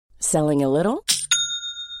Selling a little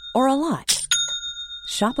or a lot?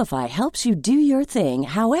 Shopify helps you do your thing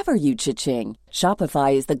however you cha-ching.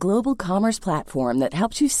 Shopify is the global commerce platform that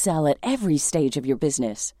helps you sell at every stage of your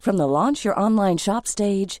business. From the launch your online shop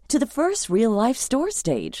stage to the first real-life store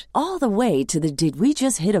stage, all the way to the did we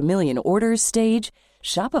just hit a million orders stage.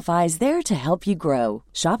 Shopify is there to help you grow.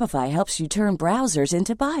 Shopify helps you turn browsers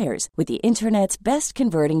into buyers with the internet's best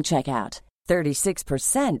converting checkout.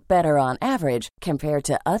 36% better on average compared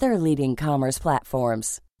to other leading commerce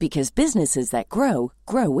platforms. Because businesses that grow,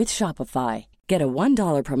 grow with Shopify. Get a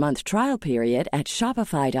 $1 per month trial period at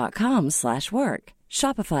shopify.com/work.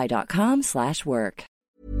 Shopify.com/work.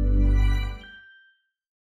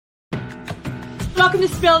 Welcome to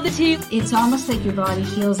Spill the Tea. It's almost like your body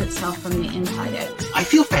heals itself from the inside out. I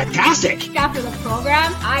feel fantastic. After the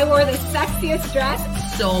program, I wore the sexiest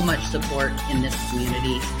dress. So much support in this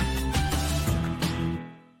community.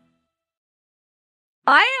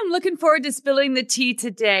 I am looking forward to spilling the tea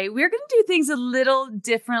today. We're going to do things a little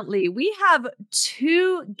differently. We have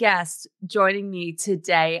two guests joining me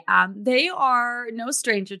today. They are no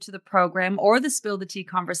stranger to the program or the Spill the Tea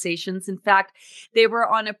conversations. In fact, they were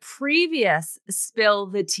on a previous Spill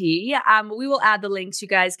the Tea. We will add the links. You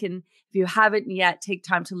guys can, if you haven't yet, take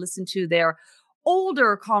time to listen to their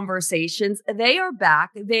older conversations. They are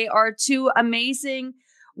back. They are two amazing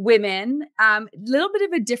women. Little bit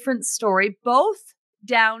of a different story, both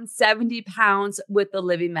down 70 pounds with the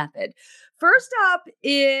Living Method. First up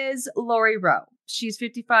is Lori Rowe. She's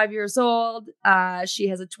 55 years old. She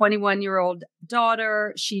has a 21-year-old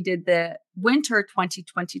daughter. She did the winter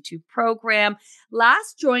 2022 program.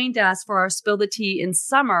 Last joined us for our Spill the Tea in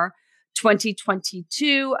summer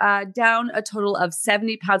 2022, down a total of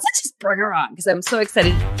 70 pounds. Let's just bring her on because I'm so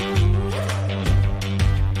excited.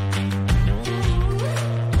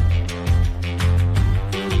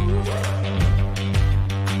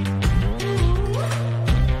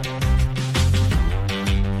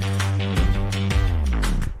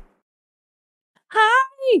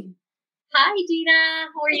 Hi, Gina.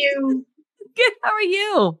 How are you? Good. How are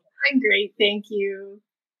you? I'm great. Thank you.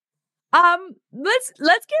 Let's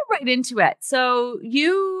get right into it. So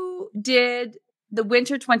you did the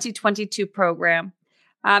winter 2022 program.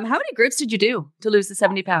 How many groups did you do to lose the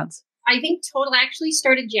 70 pounds? I think total actually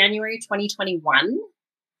started January 2021.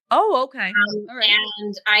 Oh, okay. All right.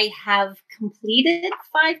 And I have completed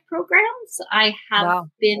 5 programs. I have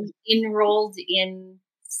been enrolled in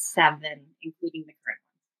 7, including the current.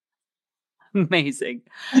 Amazing.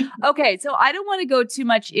 Okay. So I don't want to go too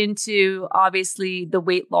much into obviously the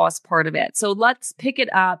weight loss part of it. So let's pick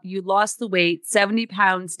it up. You lost the weight, 70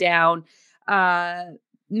 pounds down,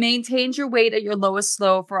 maintained your weight at your lowest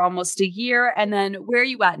low for almost a year. And then where are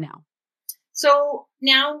you at now? So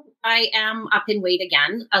now I am up in weight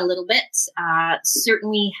again a little bit.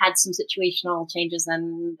 Certainly had some situational changes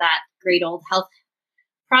and that great old health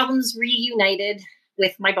problems reunited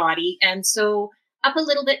with my body. And so up a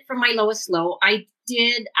little bit from my lowest low, I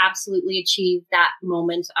did absolutely achieve that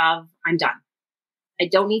moment of I'm done. I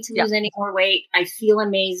don't need to lose any more weight. I feel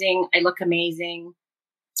amazing. I look amazing.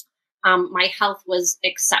 My health was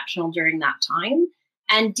exceptional during that time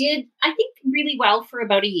and did, I think, really well for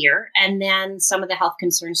about a year. And then some of the health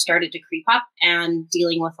concerns started to creep up and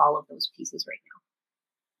dealing with all of those pieces right now.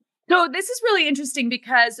 So this is really interesting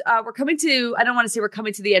because we're coming to, I don't want to say we're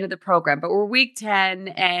coming to the end of the program, but we're week 10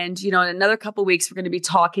 and, in another couple of weeks, we're going to be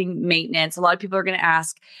talking maintenance. A lot of people are going to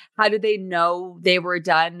ask, how did they know they were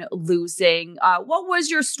done losing? What was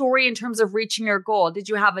your story in terms of reaching your goal? Did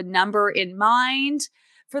you have a number in mind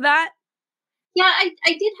for that? Yeah, I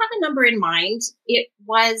did have a number in mind. It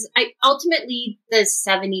was, ultimately the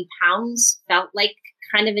 70 pounds felt like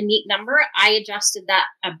kind of a neat number. I adjusted that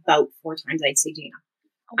about 4 times, I'd say, Gina.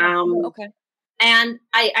 Okay. And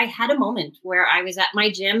I had a moment where I was at my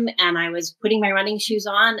gym and I was putting my running shoes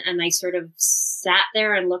on and I sort of sat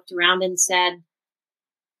there and looked around and said,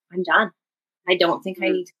 I'm done. I don't think I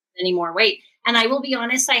need to lose any more weight. And I will be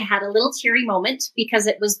honest, I had a little teary moment because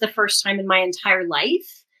it was the first time in my entire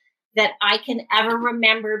life that I can ever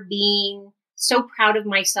remember being so proud of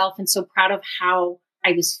myself and so proud of how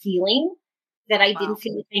I was feeling that I didn't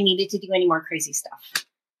feel like I needed to do any more crazy stuff.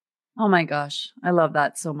 Oh my gosh. I love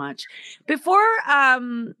that so much. Before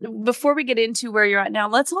we get into where you're at now,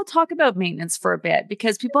 let's all talk about maintenance for a bit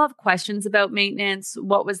because people have questions about maintenance.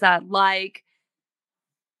 What was that like?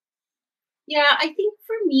 Yeah, I think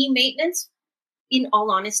for me, maintenance, in all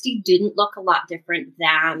honesty, didn't look a lot different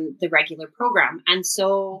than the regular program. And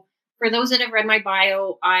so for those that have read my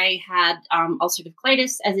bio, I had ulcerative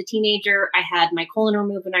colitis as a teenager. I had my colon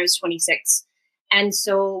removed when I was 26. And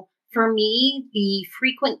so For me, the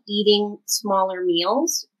frequent eating smaller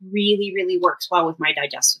meals really, really works well with my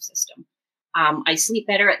digestive system. I sleep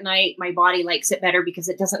better at night. My body likes it better because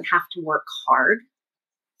it doesn't have to work hard.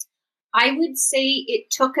 I would say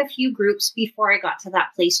it took a few groups before I got to that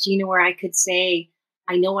place, Gina, where I could say,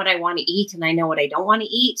 I know what I want to eat and I know what I don't want to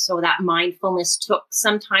eat. So that mindfulness took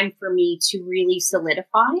some time for me to really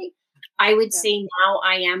solidify. I would say now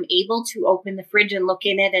I am able to open the fridge and look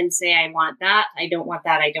in it and say, I want that. I don't want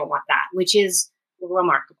that. I don't want that, which is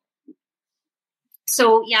remarkable.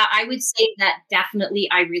 So yeah, I would say that definitely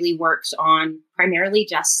I really worked on primarily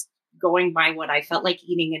just going by what I felt like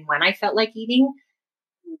eating and when I felt like eating.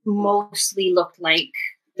 Mostly looked like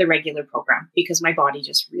the regular program because my body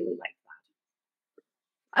just really liked that.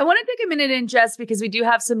 I want to take a minute in just because we do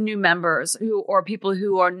have some new members or people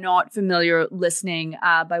who are not familiar listening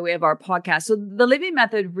by way of our podcast. So the living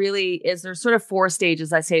method really is, there's sort of 4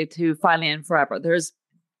 stages, I say, to finally and forever. There's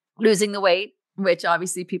losing the weight, which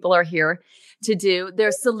obviously people are here to do.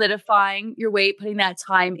 There's solidifying your weight, putting that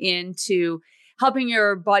time into helping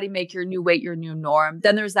your body make your new weight your new norm.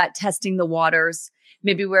 Then there's that testing the waters,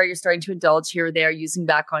 maybe where you're starting to indulge here or there, using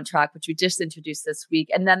Back on Track, which we just introduced this week.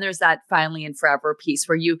 And then there's that finally and forever piece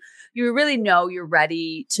where you really know you're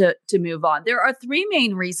ready to move on. There are 3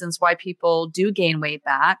 main reasons why people do gain weight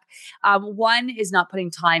back. One is not putting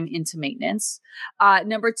time into maintenance.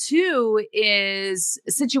 Number 2 is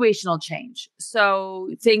situational change. So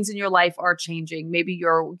things in your life are changing. Maybe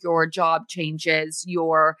your job changes,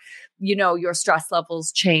 your stress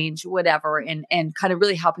levels change, whatever, and kind of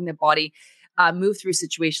really helping the body move through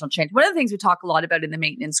situational change. One of the things we talk a lot about in the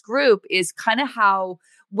maintenance group is kind of how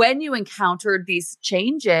when you encounter these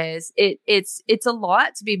changes, it's a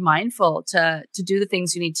lot to be mindful to do the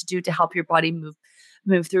things you need to do to help your body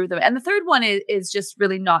move through them. And the third one is just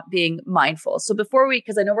really not being mindful. So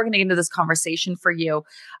because I know we're going to get into this conversation for you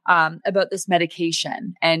about this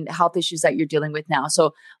medication and health issues that you're dealing with now.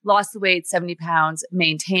 So lost the weight, 70 pounds,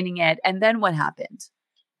 maintaining it. And then what happened?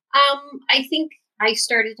 I think I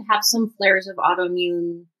started to have some flares of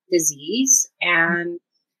autoimmune disease and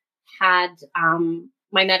had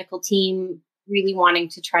my medical team really wanting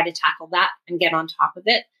to try to tackle that and get on top of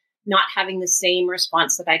it, not having the same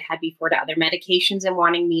response that I'd had before to other medications and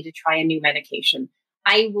wanting me to try a new medication.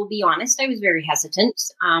 I will be honest, I was very hesitant,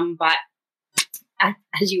 but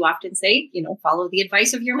as you often say, follow the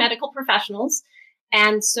advice of your medical professionals.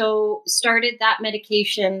 And so started that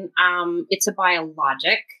medication. It's a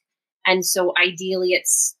biologic. And so ideally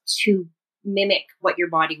it's to mimic what your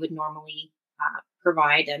body would normally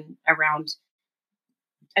provide and around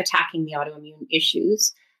attacking the autoimmune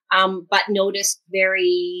issues. But noticed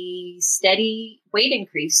very steady weight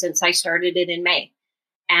increase since I started it in May.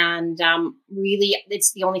 And really,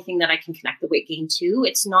 it's the only thing that I can connect the weight gain to.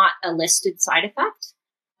 It's not a listed side effect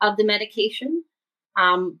of the medication.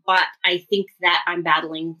 But I think that I'm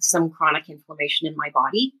battling some chronic inflammation in my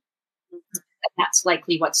body. That's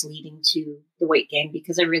likely what's leading to the weight gain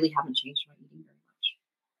because I really haven't changed my eating very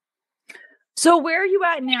much. So where are you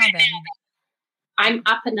at now then? I'm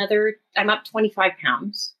up 25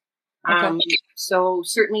 pounds. Okay. So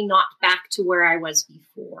certainly not back to where I was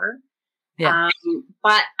before. Yeah.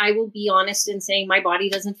 But I will be honest in saying my body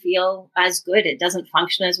doesn't feel as good. It doesn't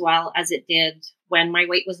function as well as it did when my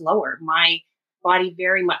weight was lower. My body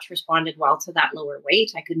very much responded well to that lower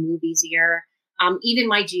weight. I could move easier. Even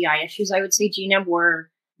my GI issues, I would say, Gina, were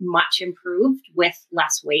much improved with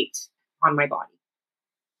less weight on my body.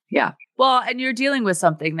 Yeah. Well, and you're dealing with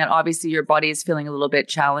something that obviously your body is feeling a little bit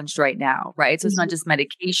challenged right now, right? So it's not just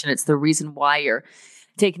medication. It's the reason why you're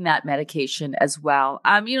taking that medication as well.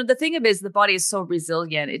 The thing of it is the body is so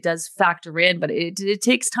resilient. It does factor in, but it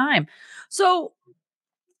takes time. So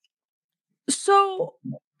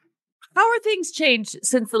how are things changed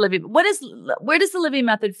since the living? Where does the living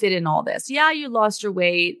method fit in all this? Yeah, you lost your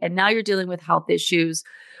weight and now you're dealing with health issues.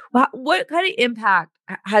 What kind of impact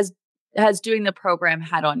has doing the program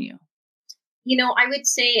had on you? I would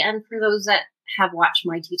say, and for those that have watched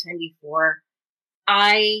my tea time before,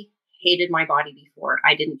 I hated my body before.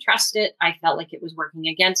 I didn't trust it. I felt like it was working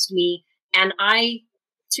against me. And I,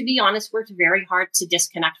 to be honest, worked very hard to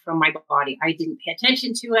disconnect from my body. I didn't pay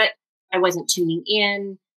attention to it. I wasn't tuning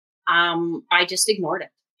in. I just ignored it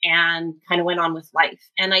and kind of went on with life.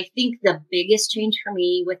 And I think the biggest change for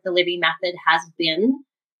me with the living method has been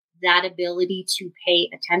that ability to pay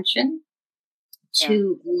attention,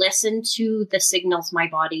 to listen to the signals my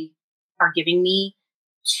body are giving me,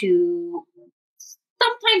 to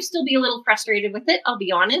sometimes still be a little frustrated with it. I'll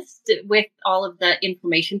be honest, with all of the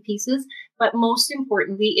inflammation pieces. But most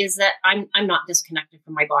importantly is that I'm not disconnected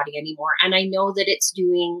from my body anymore. And I know that it's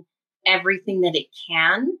doing everything that it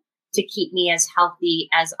can to keep me as healthy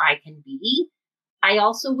as I can be. I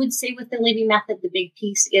also would say with the Livy Method, the big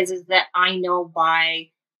piece is that I know by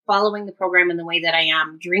following the program in the way that I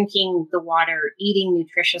am, drinking the water, eating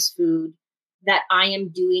nutritious food, that I am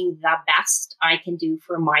doing the best I can do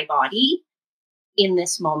for my body in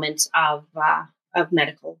this moment of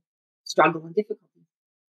medical struggle and difficulty.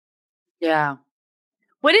 Yeah.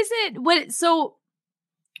 What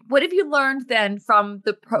have you learned then from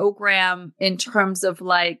the program in terms of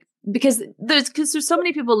like, because there's so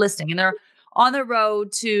many people listening and they're on the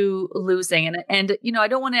road to losing and I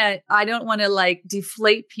don't want to like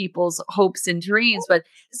deflate people's hopes and dreams, but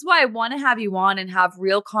this is why I want to have you on and have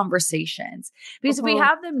real conversations, because if we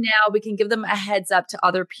have them now, we can give them a heads up to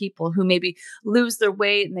other people who maybe lose their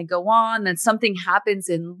weight and they go on and something happens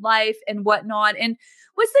in life and whatnot. And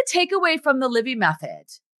what's the takeaway from the Livy Method?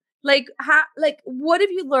 Like, what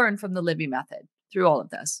have you learned from the Livy Method through all of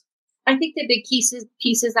this? I think the big piece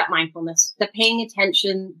is that mindfulness, the paying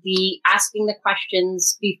attention, the asking the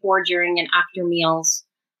questions before, during, and after meals,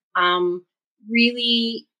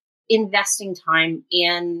 really investing time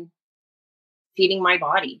in feeding my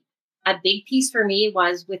body. A big piece for me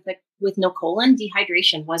was with no colon,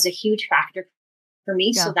 dehydration was a huge factor for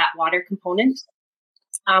me. Yeah. So that water component,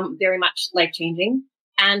 very much life-changing.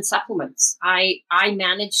 And supplements. I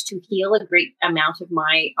managed to heal a great amount of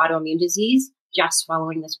my autoimmune disease just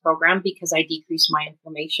following this program because I decreased my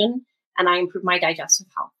inflammation and I improved my digestive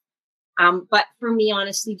health. But for me,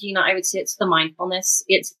 honestly, Gina, I would say it's the mindfulness.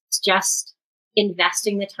 It's just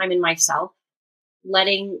investing the time in myself,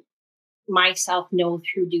 letting myself know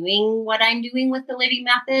through doing what I'm doing with the Livy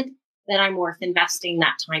Method that I'm worth investing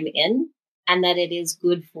that time in and that it is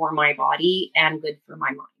good for my body and good for my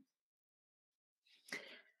mind.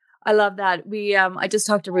 I love that. I just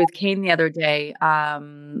talked to Ruth Kane the other day.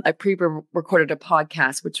 I pre-recorded a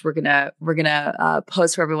podcast, which we're gonna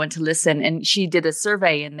post for everyone to listen. And she did a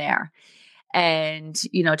survey in there, and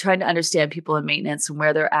trying to understand people in maintenance and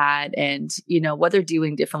where they're at, and what they're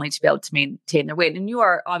doing differently to be able to maintain their weight. And you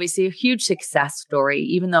are obviously a huge success story,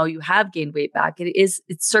 even though you have gained weight back. It's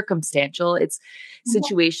circumstantial, it's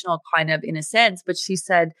situational, kind of in a sense. But she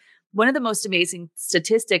said, one of the most amazing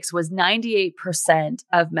statistics was 98%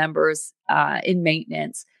 of members in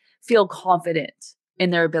maintenance feel confident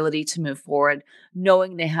in their ability to move forward,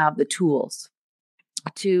 knowing they have the tools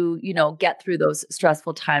to, get through those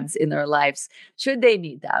stressful times in their lives, should they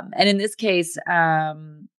need them. And in this case,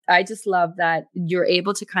 I just love that you're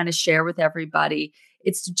able to kind of share with everybody.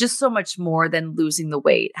 It's just so much more than losing the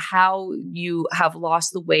weight, how you have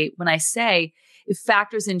lost the weight. When I say it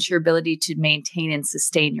factors into your ability to maintain and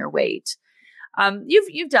sustain your weight.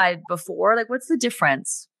 You've dieted before. Like, what's the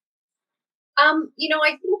difference? I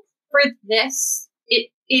think for this, it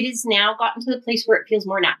is now gotten to the place where it feels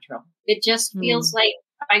more natural. It just feels like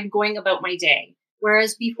I'm going about my day.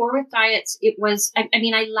 Whereas before with diets, it was, I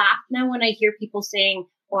laugh now when I hear people saying,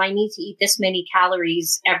 well, I need to eat this many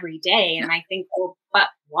calories every day. And I think, well, but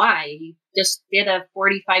why? You just did a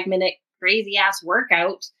 45-minute crazy ass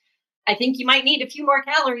workout. I think you might need a few more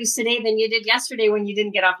calories today than you did yesterday when you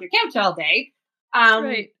didn't get off your couch all day.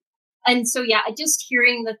 Right. And so, yeah, just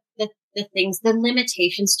hearing the things, the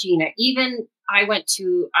limitations, Gina. Even I went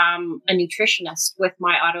to a nutritionist with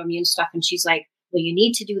my autoimmune stuff, and she's like, well, you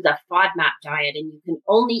need to do the FODMAP diet, and you can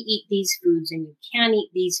only eat these foods, and you can't eat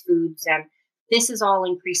these foods, and this is all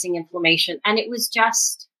increasing inflammation. And it was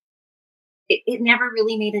just, it never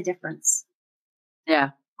really made a difference.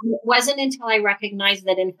 Yeah. It wasn't until I recognized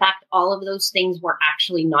that, in fact, all of those things were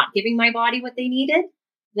actually not giving my body what they needed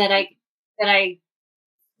that I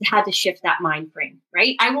had to shift that mind frame,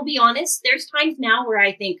 right? I will be honest. There's times now where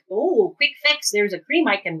I think, oh, quick fix. There's a cream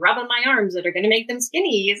I can rub on my arms that are going to make them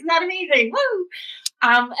skinny. Isn't that amazing? Woo!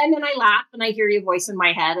 And then I laugh and I hear your voice in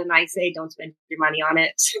my head and I say, don't spend your money on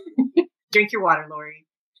it. Drink your water, Lori.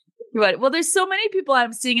 Right. Well, there's so many people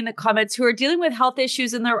I'm seeing in the comments who are dealing with health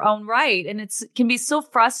issues in their own right. And it can be so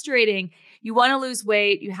frustrating. You want to lose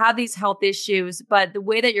weight, you have these health issues, but the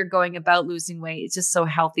way that you're going about losing weight is just so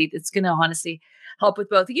healthy. It's going to honestly help with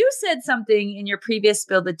both. You said something in your previous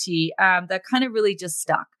Spill the Tea that kind of really just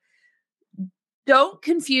stuck. Don't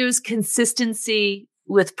confuse consistency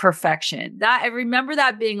with perfection. That I remember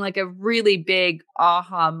that being like a really big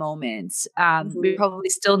aha moment. We probably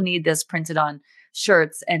still need this printed on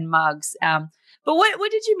shirts and mugs. But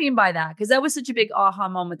what did you mean by that? Because that was such a big aha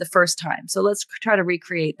moment the first time. So let's try to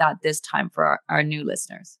recreate that this time for our new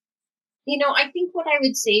listeners. I think what I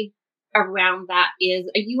would say around that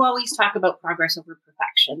is you always talk about progress over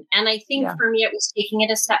perfection. And I think for me, it was taking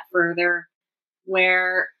it a step further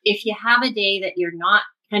where if you have a day that you're not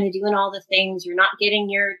kind of doing all the things, you're not getting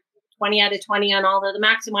your 20 out of 20 on all of the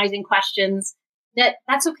maximizing questions,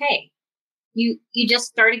 that's okay. You just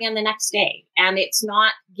start again the next day, and it's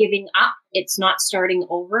not giving up. It's not starting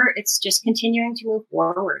over. It's just continuing to move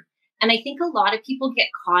forward. And I think a lot of people get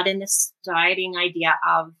caught in this dieting idea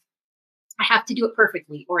of, I have to do it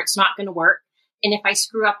perfectly or it's not going to work. And if I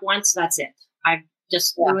screw up once, that's it. I've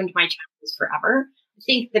just ruined my chances forever. I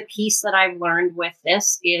think the piece that I've learned with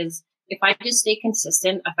this is, if I just stay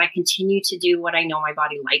consistent, if I continue to do what I know my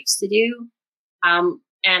body likes to do,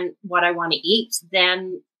 and what I want to eat,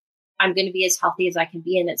 then I'm going to be as healthy as I can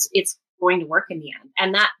be. And it's going to work in the end.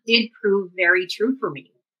 And that did prove very true for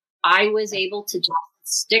me. I was able to just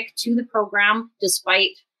stick to the program despite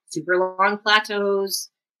super long plateaus,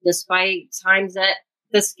 despite times that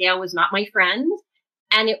the scale was not my friend.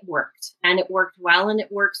 And it worked. And it worked well. And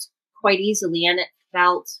it worked quite easily. And it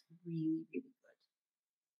felt really, really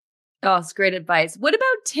good. Oh, it's great advice. What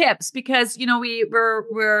about tips? Because,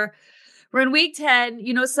 we're in week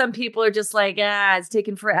 10. Some people are just like, it's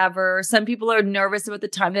taking forever. Some people are nervous about the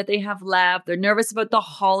time that they have left. They're nervous about the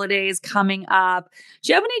holidays coming up.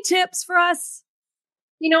 Do you have any tips for us?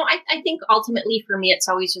 I think ultimately for me, it's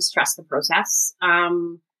always just trust the process.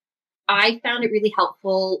 I found it really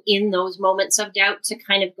helpful in those moments of doubt to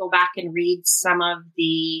kind of go back and read some of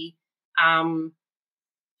the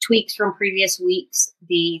tweaks from previous weeks,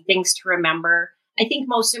 the things to remember. I think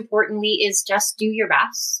most importantly is just do your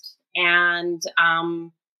best. And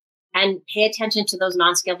pay attention to those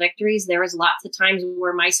non-scale victories. There was lots of times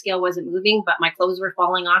where my scale wasn't moving, but my clothes were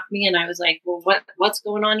falling off me. And I was like, well, what's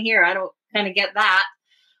going on here? I don't kind of get that.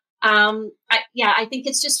 I think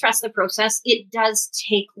it's just trust the process. It does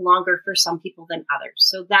take longer for some people than others.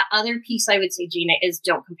 So that other piece I would say, Gina, is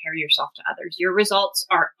don't compare yourself to others. Your results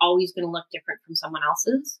are always going to look different from someone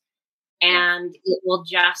else's. And it will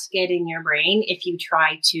just get in your brain if you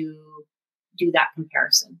try to do that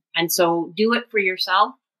comparison. And so do it for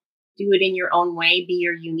yourself, do it in your own way, be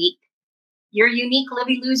your unique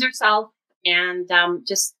living loser self, and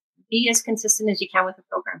just be as consistent as you can with the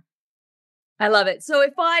program. I love it. So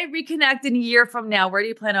if I reconnect in a year from now, where do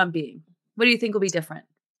you plan on being? What do you think will be different?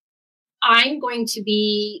 I'm going to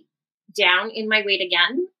be down in my weight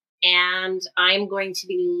again, and I'm going to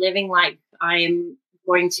be living life. I'm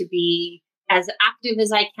going to be as active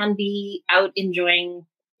as I can be, out enjoying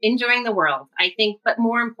the world, I think. But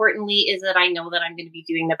more importantly is that I know that I'm going to be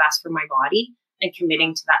doing the best for my body and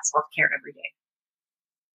committing to that self-care every day.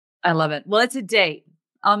 I love it. Well, it's a date.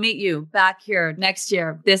 I'll meet you back here next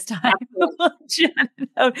year, this time.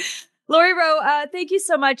 Lori Rowe, thank you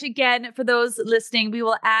so much again for those listening. We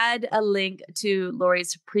will add a link to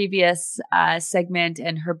Lori's previous segment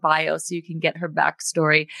and her bio so you can get her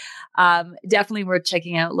backstory. Definitely worth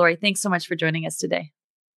checking out. Lori, thanks so much for joining us today.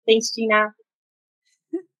 Thanks, Gina.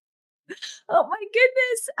 Oh my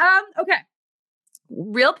goodness. Okay.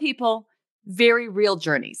 Real people, very real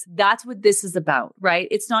journeys. That's what this is about, right?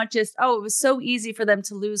 It's not just, it was so easy for them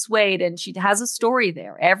to lose weight and she has a story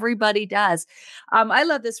there. Everybody does. I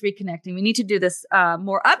love this reconnecting. We need to do this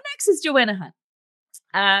more. Up next is Joanna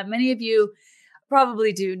Hunt. Many of you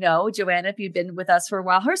probably do know Joanna if you've been with us for a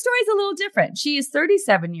while. Her story is a little different. She is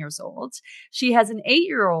 37 years old. She has an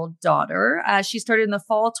 8-year-old daughter. She started in the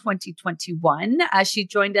fall 2021. She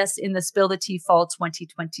joined us in the Spill the Tea fall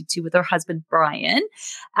 2022 with her husband, Brian.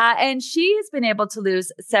 And she has been able to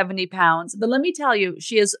lose 70 pounds. But let me tell you,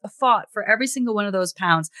 she has fought for every single one of those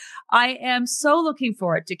pounds. I am so looking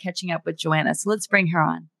forward to catching up with Joanna. So let's bring her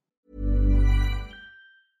on.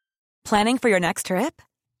 Planning for your next trip?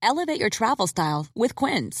 Elevate your travel style with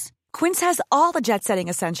Quince. Quince has all the jet-setting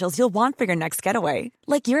essentials you'll want for your next getaway,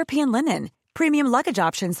 like European linen, premium luggage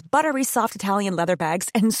options, buttery soft Italian leather bags,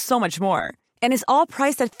 and so much more. And is all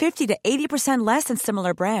priced at 50 to 80% less than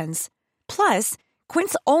similar brands. Plus,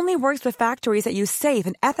 Quince only works with factories that use safe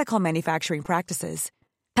and ethical manufacturing practices.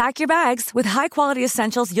 Pack your bags with high-quality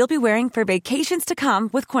essentials you'll be wearing for vacations to come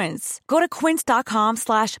with Quince. Go to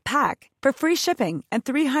quince.com/pack for free shipping and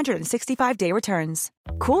 365-day returns.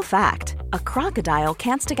 Cool fact, a crocodile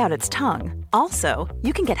can't stick out its tongue. Also,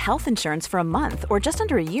 you can get health insurance for a month or just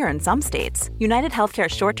under a year in some states. United Healthcare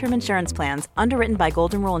short-term insurance plans, underwritten by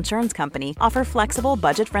Golden Rule Insurance Company, offer flexible,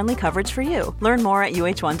 budget-friendly coverage for you. Learn more at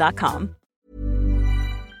uh1.com.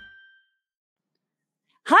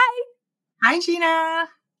 Hi. Hi, Gina.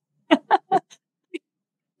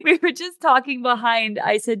 We were just talking behind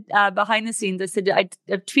the scenes. I said,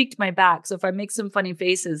 I've tweaked my back. So if I make some funny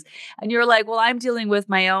faces and you're like, well, I'm dealing with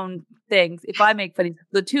my own things. If I make funny,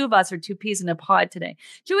 the two of us are two peas in a pod today.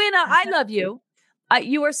 Joanna, I love you.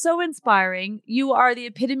 You are so inspiring. You are the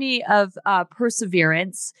epitome of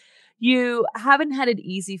perseverance. You haven't had it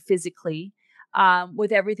easy physically.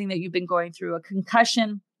 with everything that you've been going through, a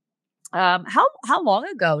concussion. How long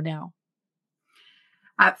ago now?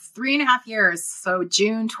 3.5 years. So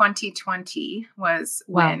June 2020 was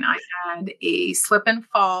Wow. when I had a slip and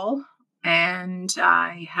fall, and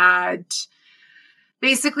I had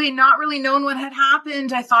basically not really known what had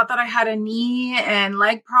happened. I thought that I had a knee and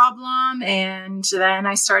leg problem. And then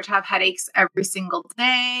I started to have headaches every single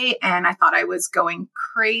day. And I thought I was going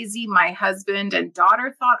crazy. My husband and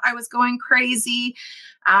daughter thought I was going crazy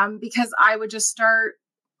because I would just start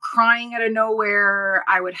crying out of nowhere.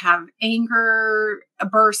 I would have anger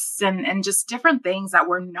bursts and just different things that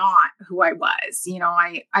were not who I was. The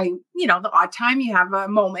odd time you have a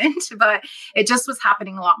moment, but it just was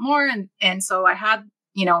happening a lot more. And so I had,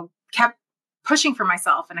 kept pushing for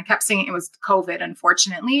myself, and I kept saying it was COVID,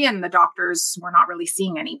 unfortunately, and the doctors were not really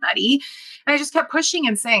seeing anybody. And I just kept pushing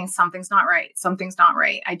and saying, something's not right. Something's not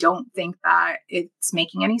right. I don't think that it's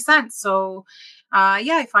making any sense. So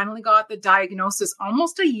I finally got the diagnosis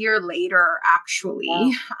almost a year later,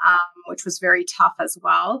 actually, which was very tough as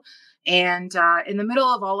well. And in the middle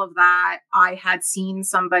of all of that, I had seen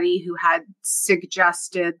somebody who had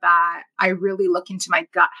suggested that I really look into my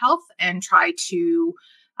gut health and try to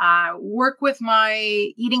work with my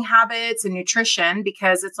eating habits and nutrition,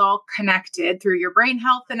 because it's all connected through your brain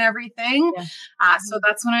health and everything. Yeah. So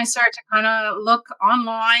that's when I started to kind of look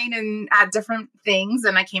online and at different things.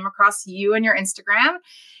 And I came across you and your Instagram.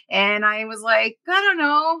 And I was like, I don't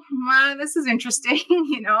know, this is interesting,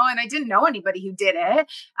 and I didn't know anybody who did it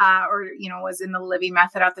or was in the Living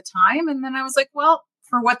Method at the time. And then I was like, well,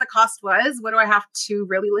 for what the cost was, what do I have to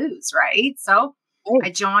really lose? Right. So I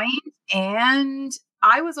joined, and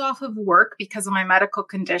I was off of work because of my medical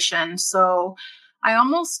condition. So I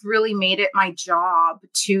almost really made it my job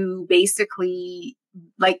to basically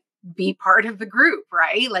be part of the group,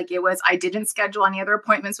 right? I didn't schedule any other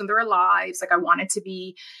appointments when they were live. I wanted to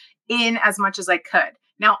be in as much as I could.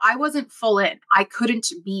 Now, I wasn't full in. I couldn't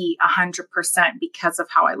be 100% because of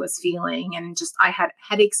how I was feeling. And I had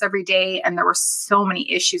headaches every day, and there were so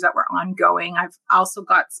many issues that were ongoing. I've also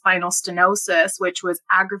got spinal stenosis, which was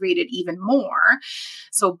aggravated even more.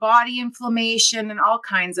 So body inflammation and all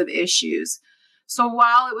kinds of issues. So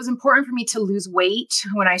while it was important for me to lose weight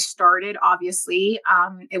when I started, obviously,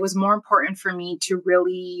 it was more important for me to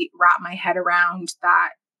really wrap my head around that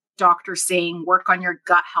doctor saying, work on your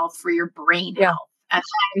gut health for your brain health. And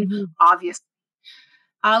then obviously,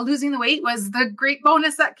 losing the weight was the great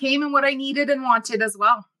bonus that came and what I needed and wanted as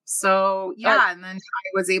well. So and then I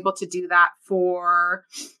was able to do that for,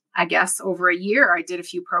 I guess, over a year. I did a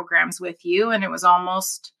few programs with you, and it was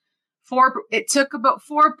almost it took about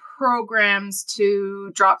 4 programs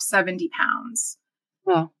to drop 70 pounds.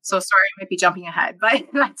 Oh. So sorry, I might be jumping ahead, but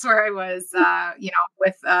that's where I was,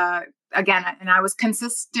 with, again, and I was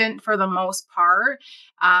consistent for the most part.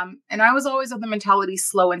 And I was always of the mentality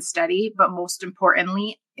slow and steady, but most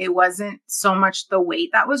importantly, it wasn't so much the weight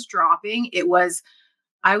that was dropping.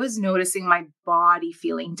 I was noticing my body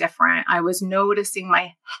feeling different. I was noticing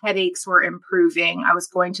my headaches were improving. I was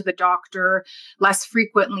going to the doctor less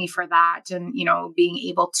frequently for that, and, being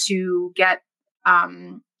able to get,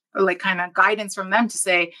 kind of guidance from them to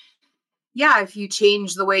say, if you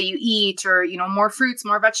change the way you eat, or, more fruits,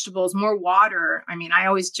 more vegetables, more water. I mean, I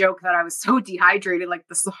always joke that I was so dehydrated like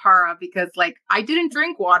the Sahara because I didn't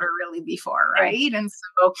drink water really before. Right. And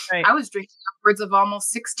so I was drinking upwards of almost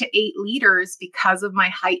 6 to 8 liters because of my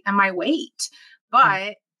height and my weight.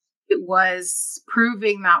 But it was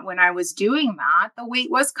proving that when I was doing that, the weight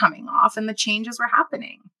was coming off and the changes were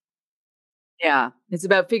happening. Yeah. It's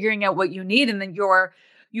about figuring out what you need. And then your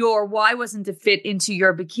why wasn't to fit into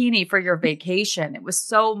your bikini for your vacation. It was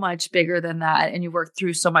so much bigger than that. And you worked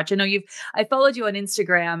through so much. I know I followed you on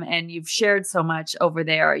Instagram, and you've shared so much over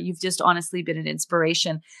there. You've just honestly been an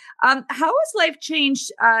inspiration. How has life changed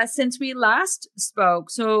since we last spoke?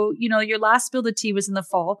 So, your last Spill the Tea was in the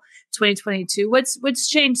fall 2022. What's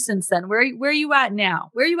changed since then? Where are you at now?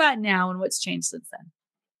 Where are you at now, and what's changed since then?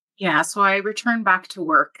 Yeah, so I returned back to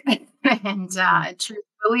work, and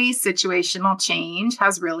truthfully, situational change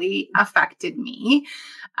has really affected me.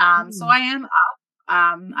 So I am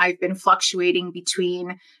up. I've been fluctuating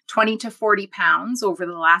between 20 to 40 pounds over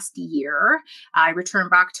the last year. I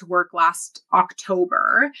returned back to work last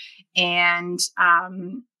October, and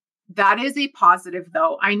that is a positive,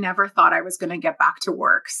 though. I never thought I was going to get back to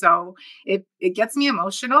work. So it gets me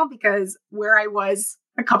emotional, because where I was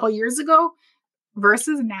a couple years ago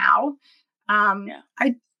versus now,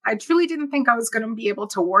 I truly didn't think I was going to be able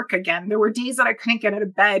to work again. There were days that I couldn't get out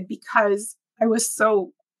of bed because I was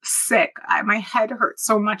so sick. My head hurt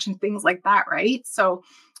so much and things like that. Right. So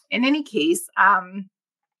in any case,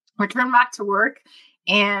 return back to work,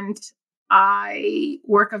 and I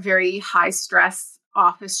work a very high stress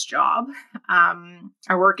office job.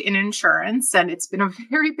 I work in insurance, and it's been a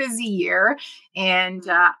very busy year. And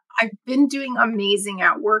I've been doing amazing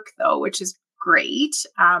at work, though, which is great.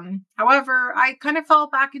 However, I kind of fell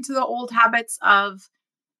back into the old habits of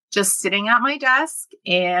just sitting at my desk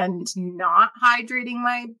and not hydrating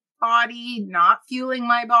my body, not fueling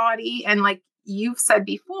my body. And like you've said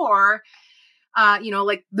before,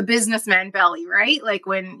 like the businessman belly, right? Like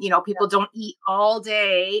when, people don't eat all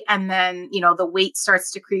day and then, the weight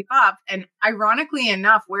starts to creep up. And ironically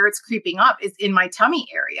enough, where it's creeping up is in my tummy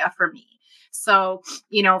area for me. So,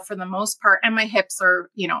 for the most part, and my hips are,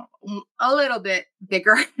 a little bit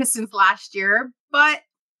bigger since last year, but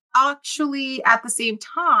actually at the same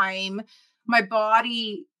time, my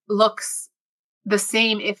body looks the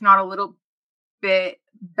same, if not a little bit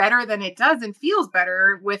better than it does, and feels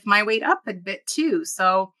better with my weight up a bit too.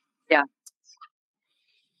 So yeah.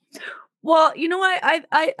 Well, you know what?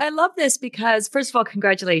 I love this because first of all,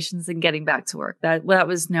 congratulations in getting back to work. That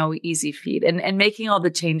was no easy feat, and making all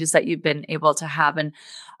the changes that you've been able to have. And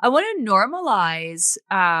I want to normalize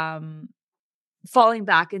falling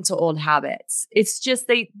back into old habits. It's just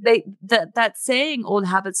that saying old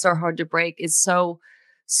habits are hard to break is so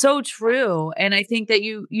true. And I think that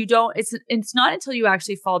you don't, it's not until you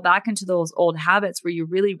actually fall back into those old habits where you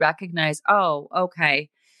really recognize, oh, okay,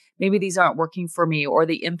 maybe these aren't working for me, or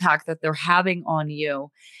the impact that they're having on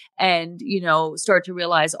you. And, start to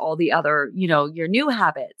realize all the other, your new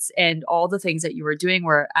habits and all the things that you were doing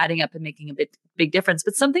were adding up and making a big difference.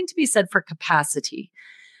 But something to be said for capacity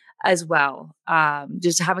as well.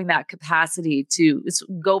 Just having that capacity to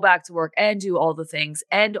go back to work and do all the things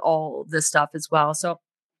and all this stuff as well. So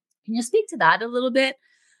can you speak to that a little bit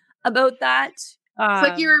about that? It's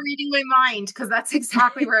like you were reading my mind, because that's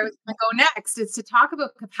exactly where I was going to go next, is to talk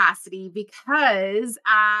about capacity, because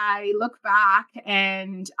I look back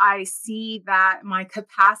and I see that my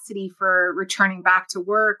capacity for returning back to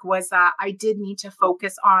work was that I did need to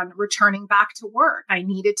focus on returning back to work. I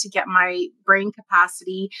needed to get my brain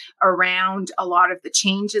capacity around a lot of the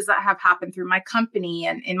changes that have happened through my company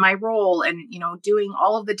and in my role, and, doing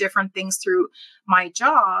all of the different things through my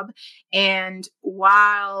job. And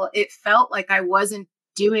while it felt like I wasn't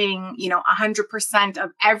doing, 100%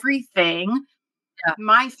 of everything,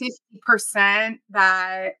 my 50%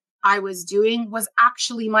 that I was doing was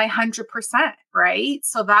actually my 100%, right?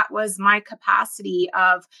 So that was my capacity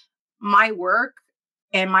of my work,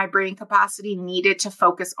 and my brain capacity needed to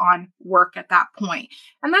focus on work at that point.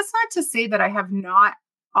 And that's not to say that I have not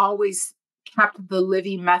always kept the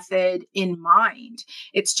Livy method in mind.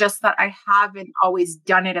 It's just that I haven't always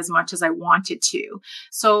done it as much as I wanted to.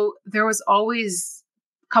 So there was always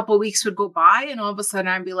a couple of weeks would go by, and all of a sudden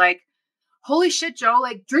I'd be like, holy shit, Joe,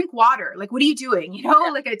 like drink water. Like, what are you doing?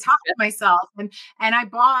 Like I talked to myself, and I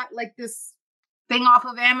bought like this thing off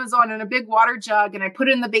of Amazon in a big water jug, and I put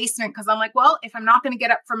it in the basement because I'm like, well, if I'm not going to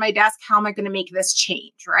get up from my desk, how am I going to make this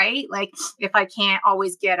change? Right? Like if I can't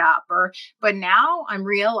always get up, but now I'm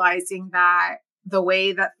realizing that the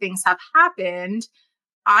way that things have happened,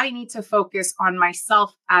 I need to focus on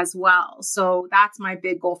myself as well. So that's my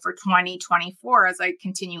big goal for 2024 as I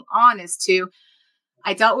continue on, is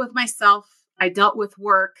I dealt with myself, I dealt with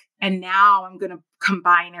work, and now I'm going to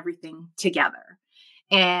combine everything together.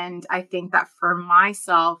 And I think that for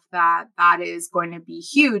myself, that is going to be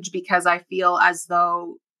huge, because I feel as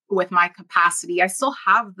though with my capacity, I still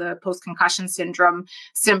have the post-concussion syndrome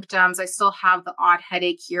symptoms. I still have the odd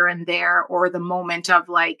headache here and there, or the moment of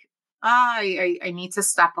like, I need to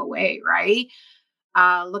step away, right?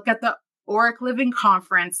 Look at the Auric Living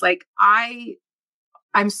Conference. Like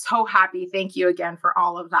I'm so happy. Thank you again for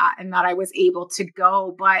all of that, and that I was able to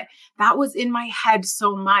go. But that was in my head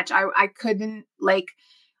so much. I couldn't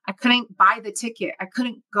buy the ticket. I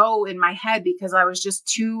couldn't go in my head because I was just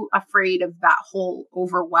too afraid of that whole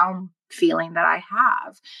overwhelmed feeling that I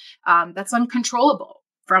have. That's uncontrollable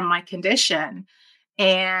from my condition.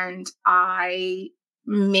 And I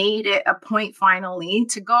made it a point finally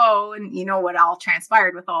to go, and you know what all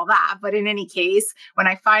transpired with all that. But in any case, when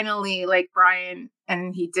I finally, like Brian,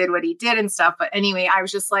 and he did what he did and stuff. But anyway, I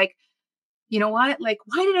was just like, you know what? Like,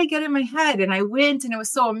 why did I get in my head? And I went, and it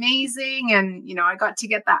was so amazing. And, I got to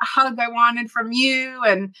get that hug I wanted from you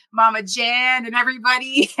and Mama Jan and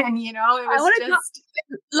everybody. And, it was just...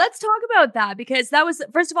 Let's talk about that, because that was,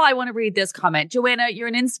 first of all, I want to read this comment. Joanna, you're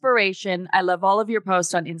an inspiration. I love all of your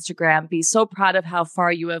posts on Instagram. Be so proud of how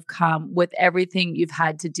far you have come with everything you've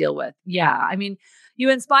had to deal with. Yeah. I mean, you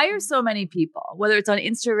inspire so many people, whether it's on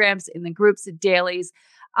Instagrams, in the groups, at dailies.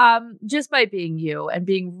 just by being you and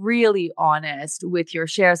being really honest with your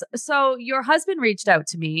shares. So your husband reached out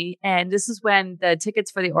to me, and this is when the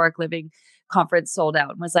tickets for the Auric Living conference sold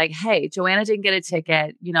out, and was like, "Hey, Joanna didn't get a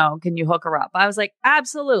ticket. Can you hook her up?" I was like,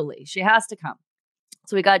 "Absolutely. She has to come."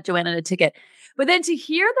 So we got Joanna a ticket. But then to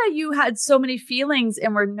hear that you had so many feelings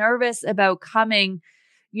and were nervous about coming,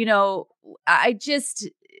 I just,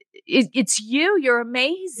 it's you're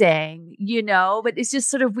amazing, but it's just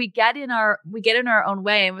sort of, we get in our own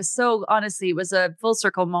way. And it was so, honestly, it was a full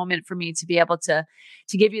circle moment for me to be able to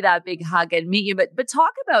give you that big hug and meet you. But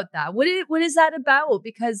talk about that. What is that about?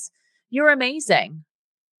 Because you're amazing.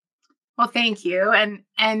 Well, thank you.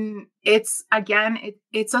 And it's, again,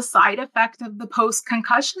 it's a side effect of the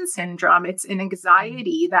post-concussion syndrome. It's an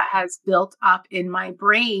anxiety that has built up in my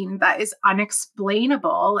brain that is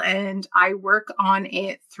unexplainable. And I work on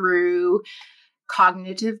it through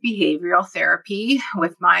cognitive behavioral therapy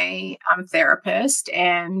with my therapist.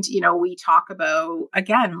 And, we talk about,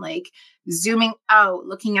 again, like zooming out,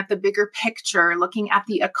 looking at the bigger picture, looking at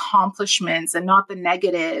the accomplishments and not the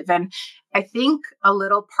negative. And I think a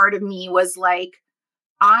little part of me was like,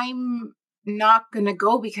 I'm not going to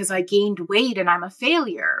go because I gained weight and I'm a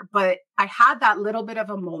failure. But I had that little bit of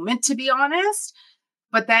a moment, to be honest.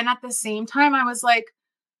 But then at the same time, I was like,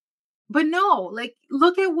 but no, like,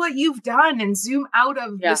 look at what you've done and zoom out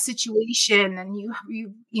of the situation and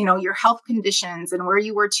your health conditions and where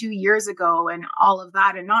you were 2 years ago and all of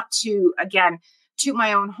that. And not to, again, toot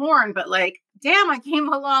my own horn, but like, damn, I came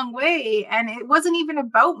a long way. And it wasn't even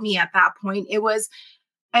about me at that point. It was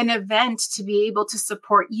an event to be able to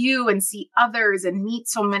support you and see others and meet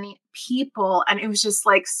so many people. And it was just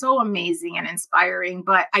like so amazing and inspiring.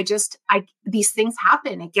 But these things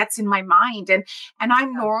happen. It gets in my mind. And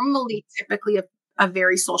I'm normally typically a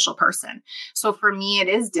very social person. So for me, it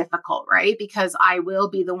is difficult, right? Because I will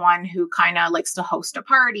be the one who kind of likes to host a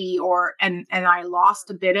party and I lost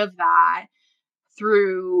a bit of that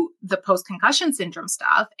through the post-concussion syndrome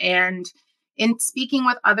stuff. And in speaking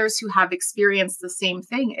with others who have experienced the same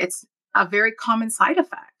thing, it's a very common side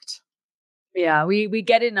effect. Yeah, we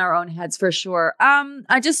get in our own heads for sure. I'm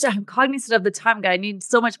cognizant of the time, guy. I need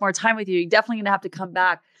so much more time with you. You're definitely gonna have to come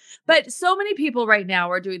back. But so many people right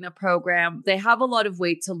now are doing the program. They have a lot of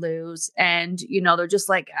weight to lose, and they're just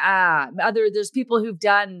like, there's people who've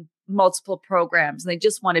done multiple programs and they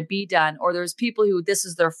just want to be done, or there's people who this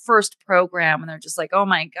is their first program and they're just like, oh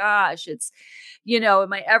my gosh, it's,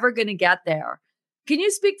 am I ever going to get there? Can you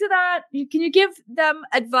speak to that? Can you give them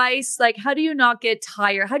advice? Like, how do you not get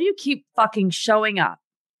tired? How do you keep fucking showing up?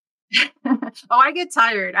 I get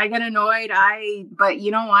tired. I get annoyed. But you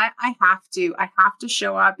know what? I have to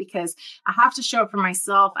show up because I have to show up for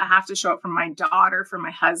myself. I have to show up for my daughter, for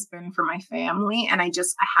my husband, for my family. And I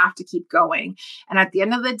have to keep going. And at the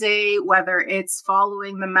end of the day, whether it's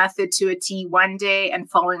following the method to a T one day and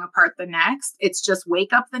falling apart the next, it's just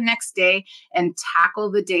wake up the next day and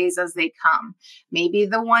tackle the days as they come. Maybe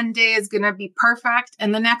the one day is going to be perfect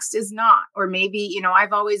and the next is not. Or maybe,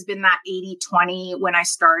 I've always been that 80-20 when I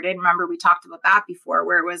started. Remember, we talked about that before,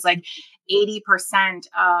 where it was like 80%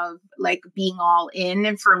 of like being all in.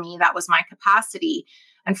 And for me, that was my capacity.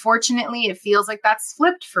 Unfortunately, it feels like that's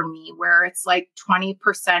flipped for me, where it's like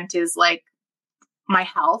 20% is like my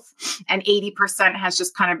health and 80% has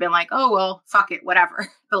just kind of been like, oh, well, fuck it, whatever,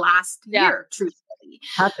 the last year, truthfully.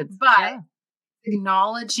 Happens. But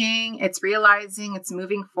acknowledging, it's realizing, it's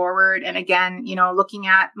moving forward. And again, looking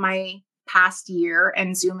at my past year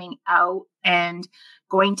and zooming out and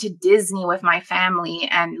going to Disney with my family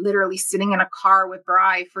and literally sitting in a car with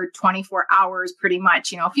Bri for 24 hours, pretty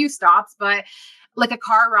much, a few stops, but like a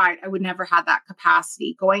car ride, I would never have that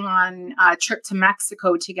capacity. Going on a trip to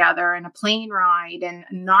Mexico together and a plane ride and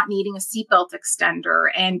not needing a seatbelt extender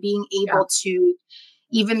and being able to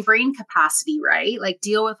even brain capacity, right? Like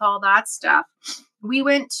deal with all that stuff. We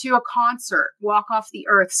went to a concert, Walk Off the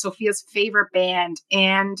Earth, Sophia's favorite band.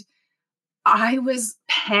 And I was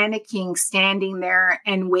panicking, standing there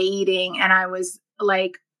and waiting. And I was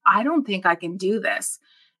like, I don't think I can do this.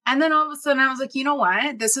 And then all of a sudden I was like, you know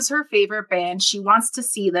what? This is her favorite band. She wants to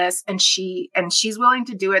see this and she's willing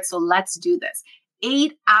to do it. So let's do this.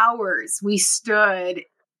 8 hours we stood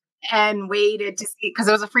and waited to see, because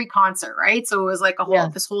it was a free concert, right? So it was like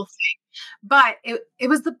this whole thing. But it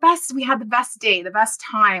was the best. We had the best day, the best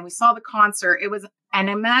time. We saw the concert. And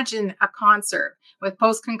imagine a concert with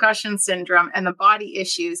post-concussion syndrome and the body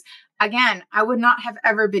issues. Again, I would not have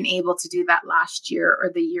ever been able to do that last year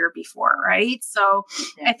or the year before, right? So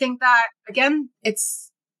I think that, again,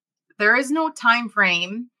 there is no time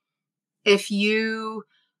frame if you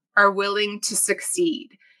are willing to succeed.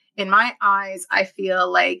 in my eyes, I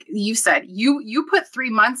feel like you said you put 3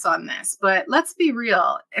 months on this, but let's be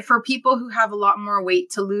real. For people who have a lot more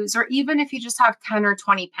weight to lose, or even if you just have 10 or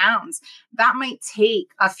 20 pounds, that might take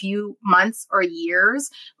a few months or years,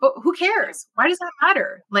 but who cares? Why does that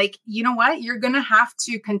matter? Like, you know what? You're going to have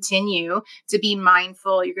to continue to be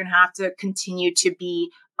mindful. You're going to have to continue to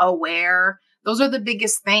be aware. Those are the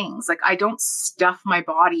biggest things. Like, I don't stuff my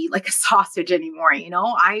body like a sausage anymore.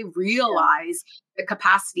 I realize the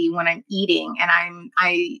capacity when I'm eating, and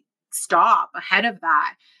I stop ahead of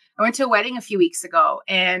that. I went to a wedding a few weeks ago,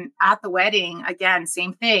 and at the wedding, again,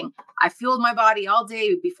 same thing. I fueled my body all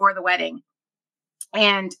day before the wedding.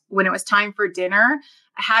 And when it was time for dinner,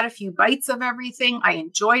 I had a few bites of everything. I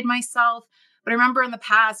enjoyed myself. But I remember in the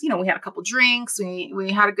past, we had a couple drinks,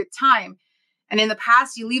 we had a good time. And in the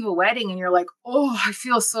past, you leave a wedding and you're like, oh, I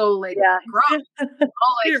feel so grumpy.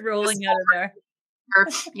 You're rolling out of there.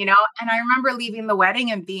 And I remember leaving the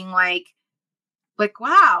wedding and being like,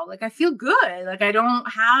 wow, like I feel good. Like I don't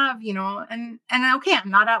have, and okay, I'm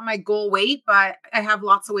not at my goal weight, but I have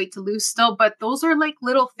lots of weight to lose still. But those are like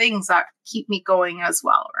little things that keep me going as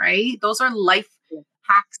well, right? Those are life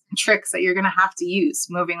hacks and tricks that you're going to have to use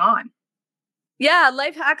moving on. Yeah,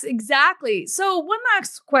 life hacks. Exactly. So one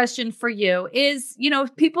last question for you is,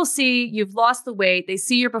 people see you've lost the weight. They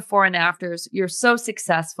see your before and afters. You're so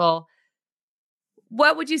successful.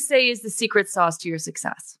 What would you say is the secret sauce to your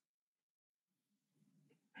success?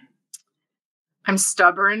 I'm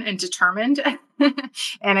stubborn and determined.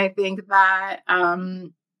 And I think that,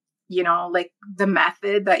 like the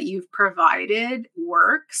method that you've provided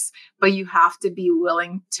works, but you have to be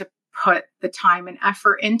willing to put the time and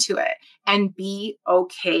effort into it and be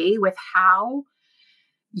okay with how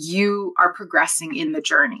you are progressing in the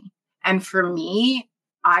journey. And for me,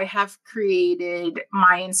 I have created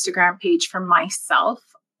my Instagram page for myself,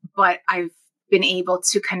 but I've been able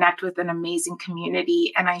to connect with an amazing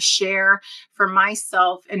community, and I share for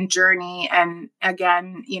myself and journey. And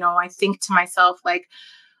again, I think to myself, like,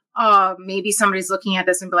 maybe somebody's looking at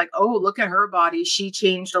this and be like, oh, look at her body. She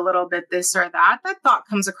changed a little bit, this or that. That thought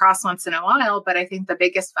comes across once in a while. But I think the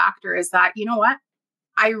biggest factor is that, you know what?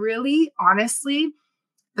 I really, honestly,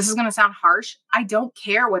 this is going to sound harsh. I don't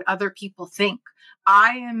care what other people think.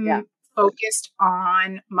 I am focused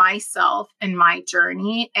on myself and my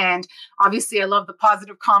journey. And obviously I love the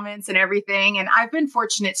positive comments and everything. And I've been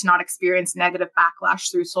fortunate to not experience negative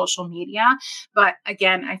backlash through social media. But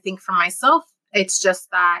again, I think for myself, it's just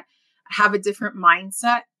that I have a different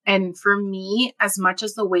mindset. And for me, as much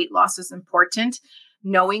as the weight loss is important,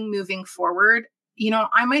 knowing moving forward,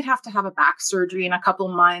 I might have to have a back surgery in a couple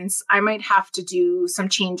months. I might have to do some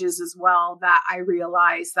changes as well, that I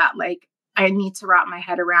realize that like I need to wrap my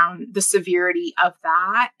head around the severity of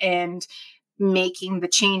that and making the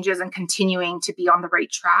changes and continuing to be on the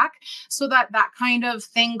right track so that kind of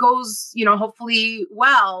thing goes, hopefully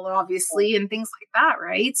well, obviously, and things like that.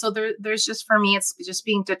 Right. So there's just, for me, it's just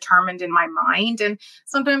being determined in my mind. And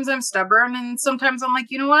sometimes I'm stubborn and sometimes I'm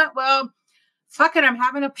like, you know what? Well, fuck it. I'm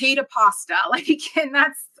having a pita pasta. Like, and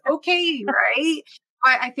that's okay. Right.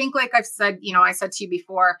 But I think, like I've said, I said to you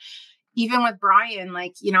before, even with Brian,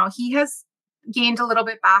 like, he has gained a little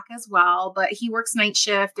bit back as well, but he works night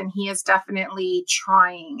shift and he is definitely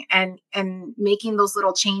trying and making those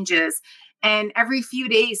little changes. And every few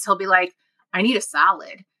days he'll be like, I need a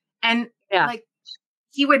salad. And like,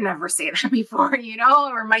 he would never say that before,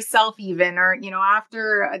 or myself even, or,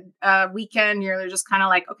 after a weekend, you're just kind of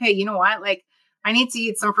like, okay, you know what? Like, I need to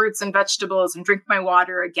eat some fruits and vegetables and drink my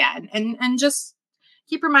water again. And just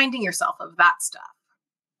keep reminding yourself of that stuff.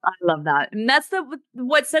 I love that. And that's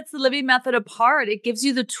what sets the Living Method apart. It gives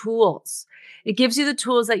you the tools. It gives you the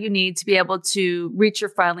tools that you need to be able to reach your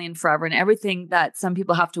finally and forever and everything that some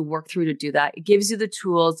people have to work through to do that. It gives you the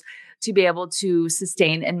tools to be able to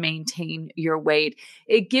sustain and maintain your weight.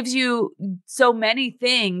 It gives you so many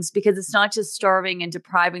things because it's not just starving and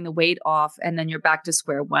depriving the weight off and then you're back to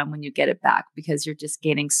square one when you get it back, because you're just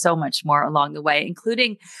gaining so much more along the way,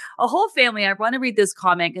 including a whole family. I want to read this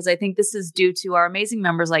comment because I think this is due to our amazing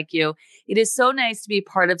members like you. It is so nice to be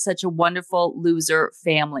part of such a wonderful loser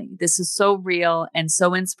family. This is so real and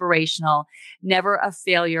so inspirational. Never a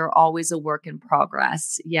failure, always a work in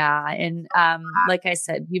progress. Yeah. And like I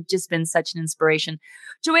said, you've just been such an inspiration.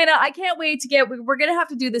 Joanna, I can't wait to we're going to have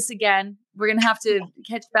to do this again. We're going to have to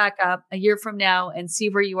catch back up a year from now and see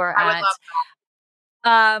where you are at.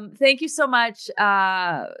 Thank you so much.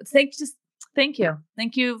 Thank you.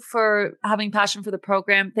 Thank you for having passion for the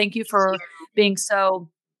program. Thank you for being so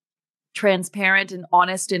transparent and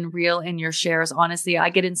honest and real in your shares. Honestly, I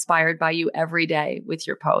get inspired by you every day with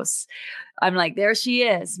your posts. I'm like, there she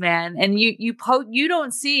is, man. And you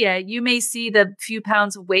don't see it. You may see the few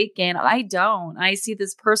pounds of weight gain. I don't. I see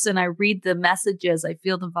this person. I read the messages. I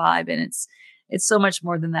feel the vibe, and it's so much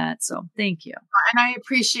more than that. So thank you. And I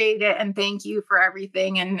appreciate it. And thank you for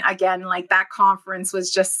everything. And again, like that conference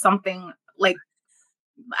was just something like,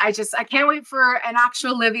 I can't wait for an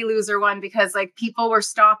actual Livy Loser one, because like people were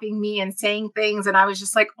stopping me and saying things. And I was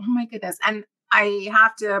just like, oh my goodness. And I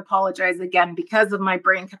have to apologize again because of my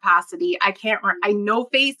brain capacity. I know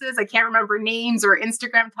faces. I can't remember names or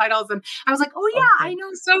Instagram titles. And I was like, oh yeah, I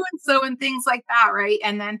know so-and-so and things like that. Right.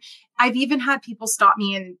 And then I've even had people stop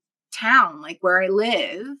me in town, like where I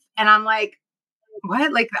live. And I'm like,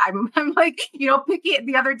 what? Like, I'm like, picky.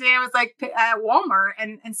 The other day I was like at Walmart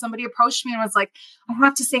and somebody approached me and was like, I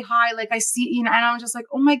have to say hi. Like I see, and I was just like,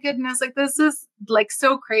 oh my goodness, like this is like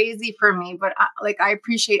so crazy for me. But I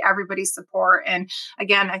appreciate everybody's support. And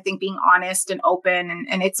again, I think being honest and open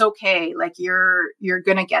and it's okay. Like you're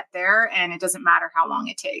going to get there, and it doesn't matter how long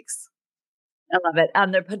it takes. I love it.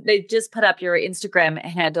 They just put up your Instagram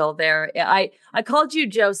handle there. I called you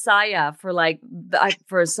Josiah for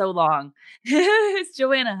so long. It's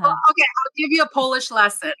Joanna. Huh? Well, okay, I'll give you a Polish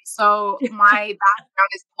lesson. So my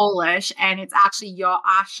background is Polish, and it's actually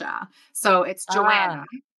Joasha. So it's Joanna.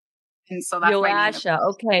 And so that's Joasha.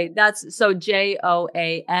 Okay, that's so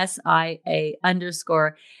JOASIA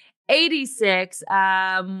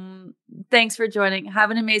 _86. Thanks for joining.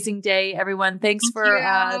 Have an amazing day, everyone. Thanks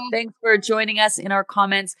for joining us in our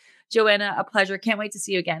comments. Joanna, a pleasure. Can't wait to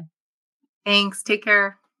see you again. Thanks. Take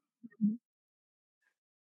care.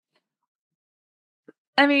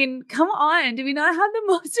 I mean, come on. Do we not have the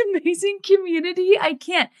most amazing community? I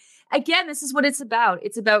can't. Again, this is what it's about.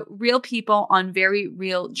 It's about real people on very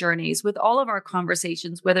real journeys. With all of our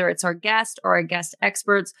conversations, whether it's our guest or our guest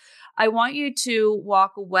experts, I want you to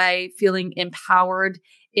walk away feeling empowered,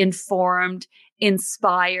 informed,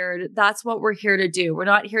 inspired. That's what we're here to do. We're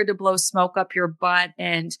not here to blow smoke up your butt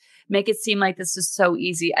and make it seem like this is so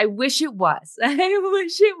easy. I wish it was. I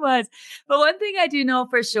wish it was. But one thing I do know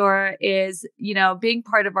for sure is, being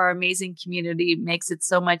part of our amazing community makes it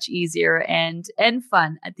so much easier and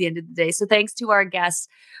fun at the end of the day. So thanks to our guests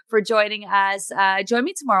for joining us. Join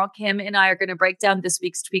me tomorrow. Kim and I are going to break down this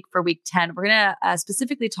week's tweak for week 10. We're going to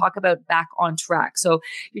specifically talk about Back on Track. So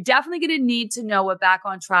you're definitely going to need to know what Back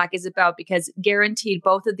on Track is about, because guaranteed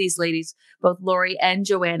both of these ladies, both Lori and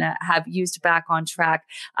Joanna, have used Back on Track.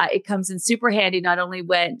 It comes in super handy, not only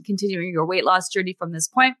when continuing your weight loss journey from this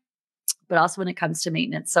point, but also when it comes to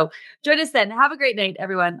maintenance. So join us then. Have a great night,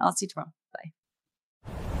 everyone. I'll see you tomorrow. Bye.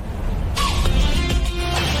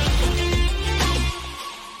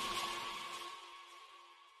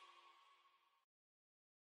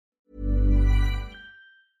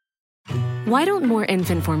 Why don't more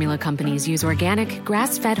infant formula companies use organic,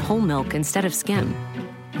 grass-fed whole milk instead of skim?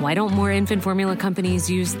 Why don't more infant formula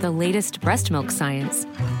companies use the latest breast milk science?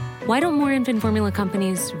 Why don't more infant formula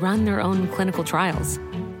companies run their own clinical trials?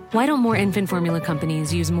 Why don't more infant formula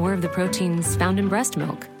companies use more of the proteins found in breast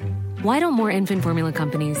milk? Why don't more infant formula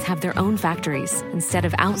companies have their own factories instead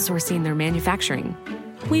of outsourcing their manufacturing?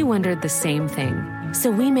 We wondered the same thing.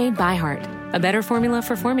 So we made ByHeart, a better formula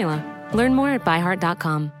for formula. Learn more at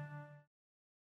byheart.com.